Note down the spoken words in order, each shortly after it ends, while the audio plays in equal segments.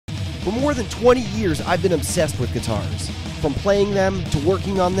For more than 20 years, I've been obsessed with guitars. From playing them, to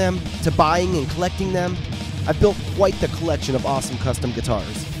working on them, to buying and collecting them, I've built quite the collection of awesome custom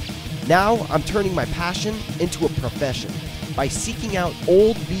guitars. Now, I'm turning my passion into a profession by seeking out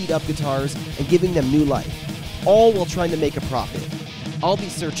old, beat-up guitars and giving them new life, all while trying to make a profit. I'll be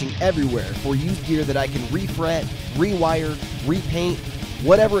searching everywhere for used gear that I can refret, rewire, repaint,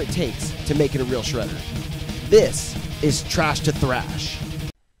 whatever it takes to make it a real shredder. This is Trash to Thrash.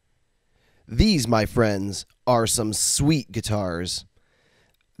 These, my friends, are some sweet guitars.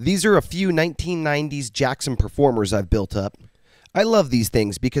 These are a few 1990s Jackson Performers I've built up. I love these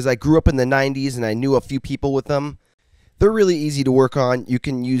things because I grew up in the 90s and I knew a few people with them. They're really easy to work on. You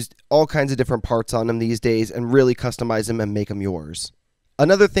can use all kinds of different parts on them these days and really customize them and make them yours.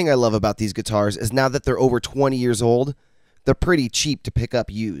 Another thing I love about these guitars is now that they're over 20 years old, they're pretty cheap to pick up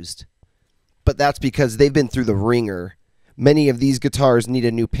used. But that's because they've been through the ringer. Many of these guitars need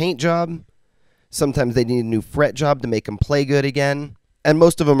a new paint job. Sometimes they need a new fret job to make them play good again. And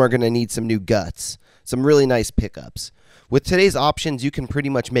most of them are going to need some new guts, some really nice pickups. With today's options, you can pretty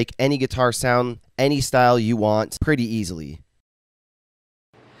much make any guitar sound any style you want pretty easily.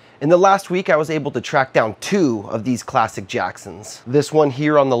 In the last week, I was able to track down 2 of these classic Jacksons. This one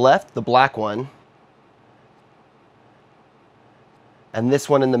here on the left, the black one, and this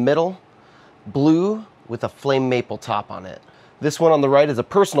one in the middle, blue with a flame maple top on it. This one on the right is a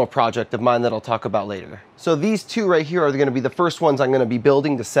personal project of mine that I'll talk about later. So these 2 right here are going to be the first ones I'm going to be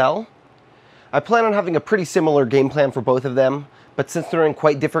building to sell. I plan on having a pretty similar game plan for both of them, but since they're in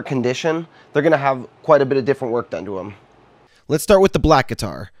quite different condition, they're going to have quite a bit of different work done to them. Let's start with the black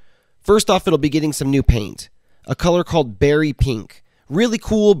guitar. First off, it'll be getting some new paint, a color called Berry Pink. Really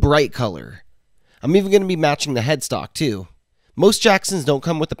cool, bright color. I'm even going to be matching the headstock too. Most Jacksons don't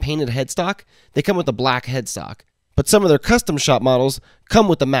come with a painted headstock, they come with a black headstock. But some of their custom shop models come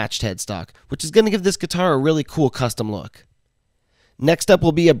with a matched headstock, which is going to give this guitar a really cool custom look. Next up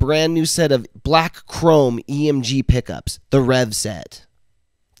will be a brand new set of black chrome EMG pickups, the Rev set.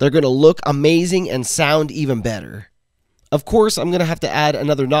 They're going to look amazing and sound even better. Of course, I'm going to have to add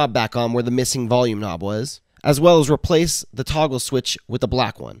another knob back on where the missing volume knob was, as well as replace the toggle switch with a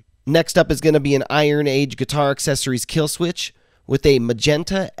black one. Next up is going to be an Iron Age Guitar Accessories kill switch with a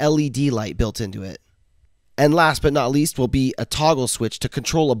magenta LED light built into it. And last but not least will be a toggle switch to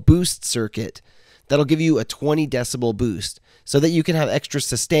control a boost circuit that'll give you a 20 decibel boost so that you can have extra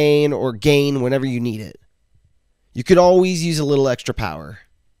sustain or gain whenever you need it. You could always use a little extra power.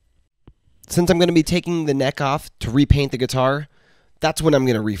 Since I'm going to be taking the neck off to repaint the guitar, that's when I'm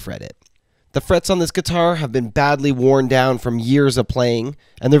going to refret it. The frets on this guitar have been badly worn down from years of playing,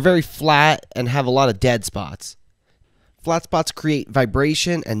 and they're very flat and have a lot of dead spots. Flat spots create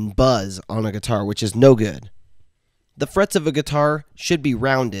vibration and buzz on a guitar, which is no good. The frets of a guitar should be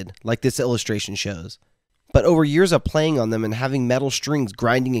rounded, like this illustration shows. But over years of playing on them and having metal strings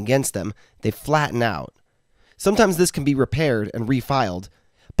grinding against them, they flatten out. Sometimes this can be repaired and refiled,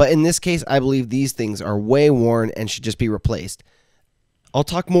 but in this case, I believe these things are way worn and should just be replaced. I'll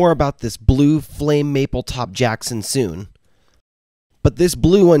talk more about this blue flame maple top Jackson soon. But this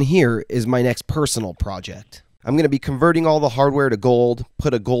blue one here is my next personal project. I'm going to be converting all the hardware to gold,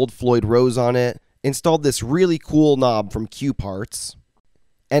 put a gold Floyd Rose on it, installed this really cool knob from Q Parts,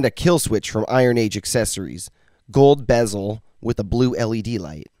 and a kill switch from Iron Age Accessories, gold bezel with a blue LED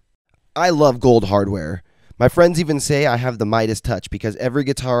light. I love gold hardware. My friends even say I have the Midas touch because every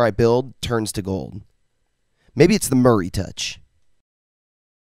guitar I build turns to gold. Maybe it's the Murray touch.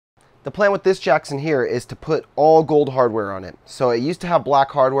 The plan with this Jackson here is to put all gold hardware on it. So it used to have black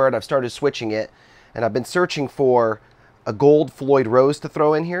hardware and I've started switching it. And I've been searching for a gold Floyd Rose to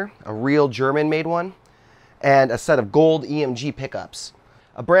throw in here, a real German-made one, and a set of gold EMG pickups.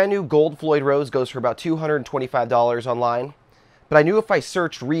 A brand new gold Floyd Rose goes for about $225 online, but I knew if I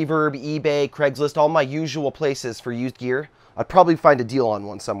searched Reverb, eBay, Craigslist, all my usual places for used gear, I'd probably find a deal on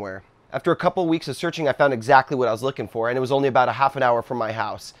one somewhere. After a couple of weeks of searching, I found exactly what I was looking for, and it was only about a half an hour from my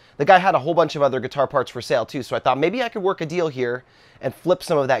house. The guy had a whole bunch of other guitar parts for sale too, so I thought maybe I could work a deal here and flip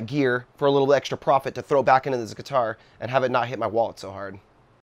some of that gear for a little extra profit to throw back into this guitar and have it not hit my wallet so hard.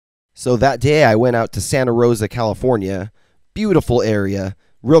 So that day I went out to Santa Rosa, California, beautiful area,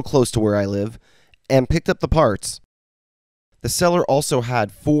 real close to where I live, and picked up the parts. The seller also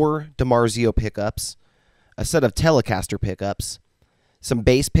had 4 DiMarzio pickups, a set of Telecaster pickups, some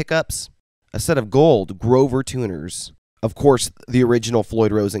bass pickups, a set of gold Grover tuners, of course the original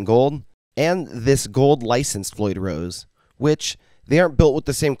Floyd Rose in gold, and this gold licensed Floyd Rose, which they aren't built with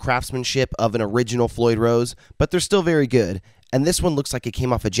the same craftsmanship of an original Floyd Rose, but they're still very good, And this one looks like it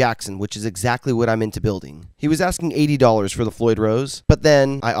came off a Jackson, which is exactly what I'm into building. He was asking $80 for the Floyd Rose, but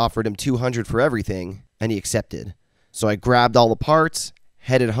then I offered him $200 for everything, and he accepted. So I grabbed all the parts,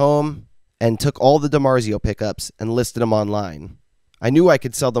 headed home, and took all the DiMarzio pickups and listed them online. I knew I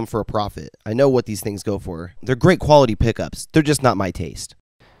could sell them for a profit. I know what these things go for. They're great quality pickups. They're just not my taste.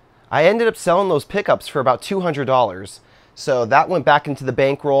 I ended up selling those pickups for about $200. So that went back into the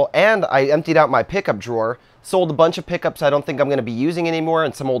bankroll, and I emptied out my pickup drawer, sold a bunch of pickups I don't think I'm going to be using anymore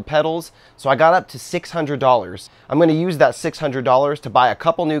and some old pedals. So I got up to $600. I'm going to use that $600 to buy a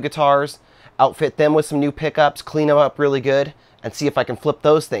couple new guitars, outfit them with some new pickups, clean them up really good, and see if I can flip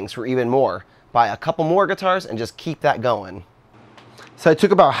those things for even more. Buy a couple more guitars and just keep that going. So I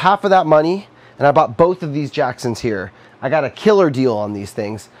took about half of that money and I bought both of these Jacksons here. I got a killer deal on these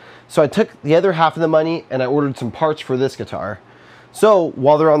things. So I took the other half of the money and I ordered some parts for this guitar. So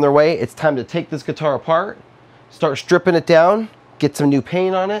while they're on their way, it's time to take this guitar apart, start stripping it down, get some new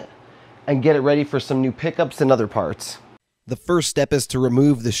paint on it, and get it ready for some new pickups and other parts. The first step is to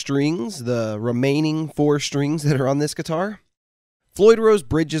remove the strings, the remaining 4 strings that are on this guitar. Floyd Rose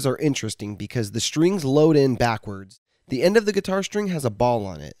bridges are interesting because the strings load in backwards. The end of the guitar string has a ball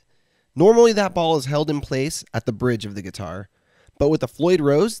on it. Normally that ball is held in place at the bridge of the guitar. But with the Floyd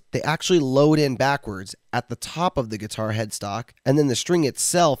Rose, they actually load in backwards at the top of the guitar headstock, and then the string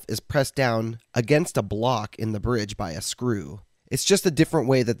itself is pressed down against a block in the bridge by a screw. It's just a different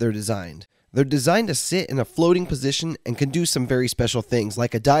way that they're designed. They're designed to sit in a floating position and can do some very special things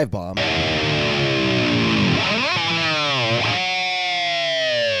like a dive bomb.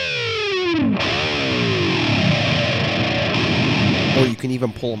 Or you can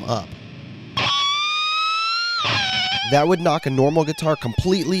even pull them up. That would knock a normal guitar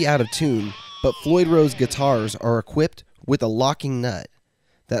completely out of tune, but Floyd Rose guitars are equipped with a locking nut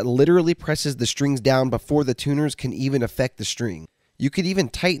that literally presses the strings down before the tuners can even affect the string. You could even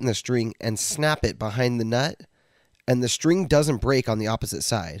tighten the string and snap it behind the nut, and the string doesn't break on the opposite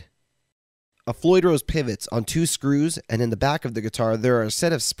side. A Floyd Rose pivots on 2 screws, and in the back of the guitar there are a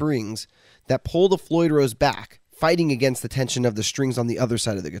set of springs that pull the Floyd Rose back, fighting against the tension of the strings on the other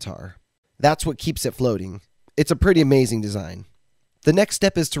side of the guitar. That's what keeps it floating. It's a pretty amazing design. The next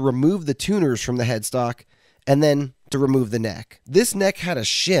step is to remove the tuners from the headstock and then to remove the neck. This neck had a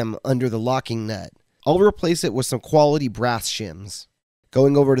shim under the locking nut. I'll replace it with some quality brass shims.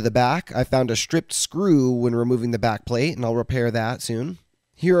 Going over to the back, I found a stripped screw when removing the back plate, and I'll repair that soon.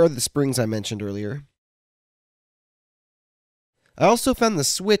 Here are the springs I mentioned earlier. I also found the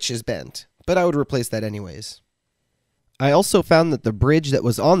switch is bent, but I would replace that anyways. I also found that the bridge that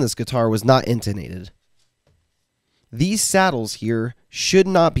was on this guitar was not intonated. These saddles here should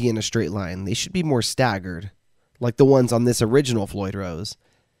not be in a straight line. They should be more staggered, like the ones on this original Floyd Rose.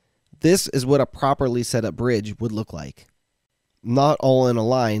 This is what a properly set up bridge would look like. Not all in a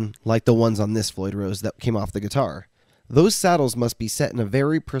line like the ones on this Floyd Rose that came off the guitar. Those saddles must be set in a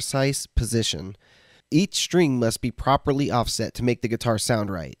very precise position. Each string must be properly offset to make the guitar sound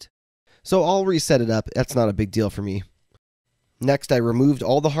right. So I'll reset it up. That's not a big deal for me. Next, I removed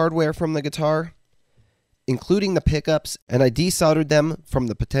all the hardware from the guitar, including the pickups, and I desoldered them from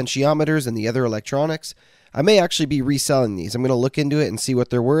the potentiometers and the other electronics. I may actually be reselling these. I'm going to look into it and see what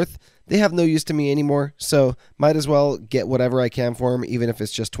they're worth. They have no use to me anymore, so might as well get whatever I can for them, even if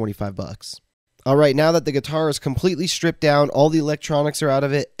it's just 25 bucks. Alright, now that the guitar is completely stripped down, all the electronics are out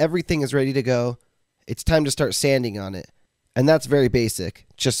of it, everything is ready to go, it's time to start sanding on it. And that's very basic.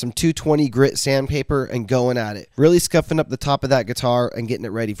 Just some 220 grit sandpaper and going at it. Really scuffing up the top of that guitar and getting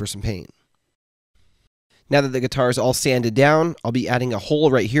it ready for some paint. Now that the guitar is all sanded down, I'll be adding a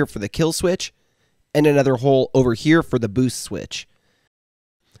hole right here for the kill switch and another hole over here for the boost switch.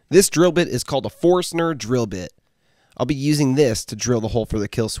 This drill bit is called a Forstner drill bit. I'll be using this to drill the hole for the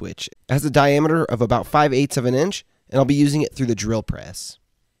kill switch. It has a diameter of about 5/8 of an inch, and I'll be using it through the drill press.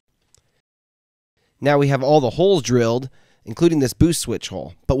 Now we have all the holes drilled, including this boost switch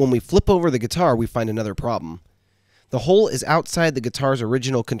hole, but when we flip over the guitar, we find another problem. The hole is outside the guitar's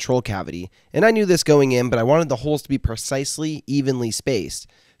original control cavity, and I knew this going in, but I wanted the holes to be precisely evenly spaced,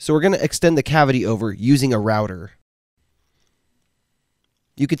 so we're going to extend the cavity over using a router.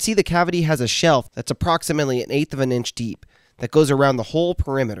 You can see the cavity has a shelf that's approximately 1/8 of an inch deep that goes around the whole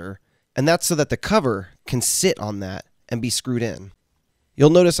perimeter, and that's so that the cover can sit on that and be screwed in. You'll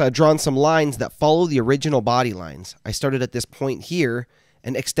notice I've drawn some lines that follow the original body lines. I started at this point here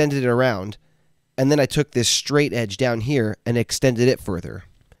and extended it around, and then I took this straight edge down here and extended it further.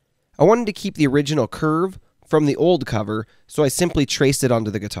 I wanted to keep the original curve from the old cover, so I simply traced it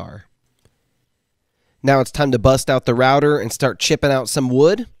onto the guitar. Now it's time to bust out the router and start chipping out some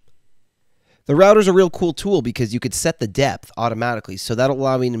wood. The router's a real cool tool because you could set the depth automatically, so that'll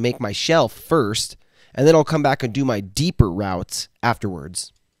allow me to make my shelf first, and then I'll come back and do my deeper routes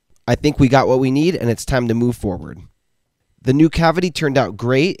afterwards. I think we got what we need, and it's time to move forward. The new cavity turned out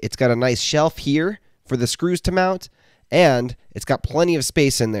great. It's got a nice shelf here for the screws to mount, and it's got plenty of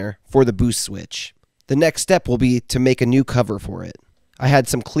space in there for the boost switch. The next step will be to make a new cover for it. I had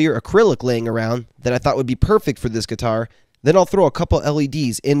some clear acrylic laying around that I thought would be perfect for this guitar. Then I'll throw a couple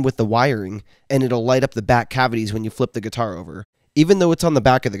LEDs in with the wiring, and it'll light up the back cavities when you flip the guitar over. Even though it's on the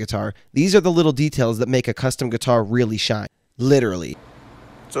back of the guitar, these are the little details that make a custom guitar really shine. Literally.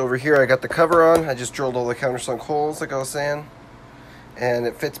 So over here I got the cover on. I just drilled all the countersunk holes like I was saying. And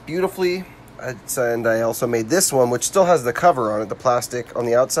it fits beautifully. And I also made this one, which still has the cover on it, the plastic on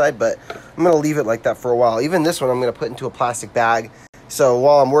the outside, but I'm going to leave it like that for a while. Even this one I'm going to put into a plastic bag. So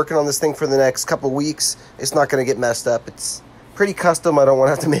while I'm working on this thing for the next couple weeks, it's not going to get messed up. It's pretty custom. I don't want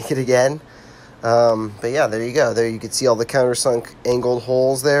to have to make it again. But yeah, there you go. There you can see all the countersunk angled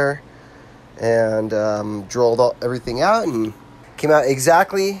holes there. And drilled everything out and came out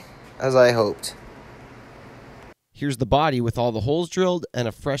exactly as I hoped. Here's the body with all the holes drilled and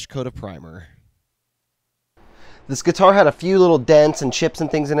a fresh coat of primer. This guitar had a few little dents and chips and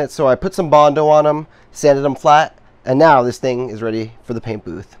things in it, so I put some Bondo on them, sanded them flat, and now this thing is ready for the paint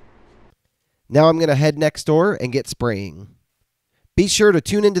booth. Now I'm going to head next door and get spraying. Be sure to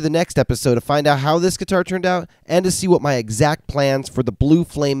tune into the next episode to find out how this guitar turned out and to see what my exact plans for the blue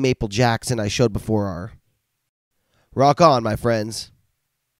flame maple Jackson I showed before are. Rock on, my friends.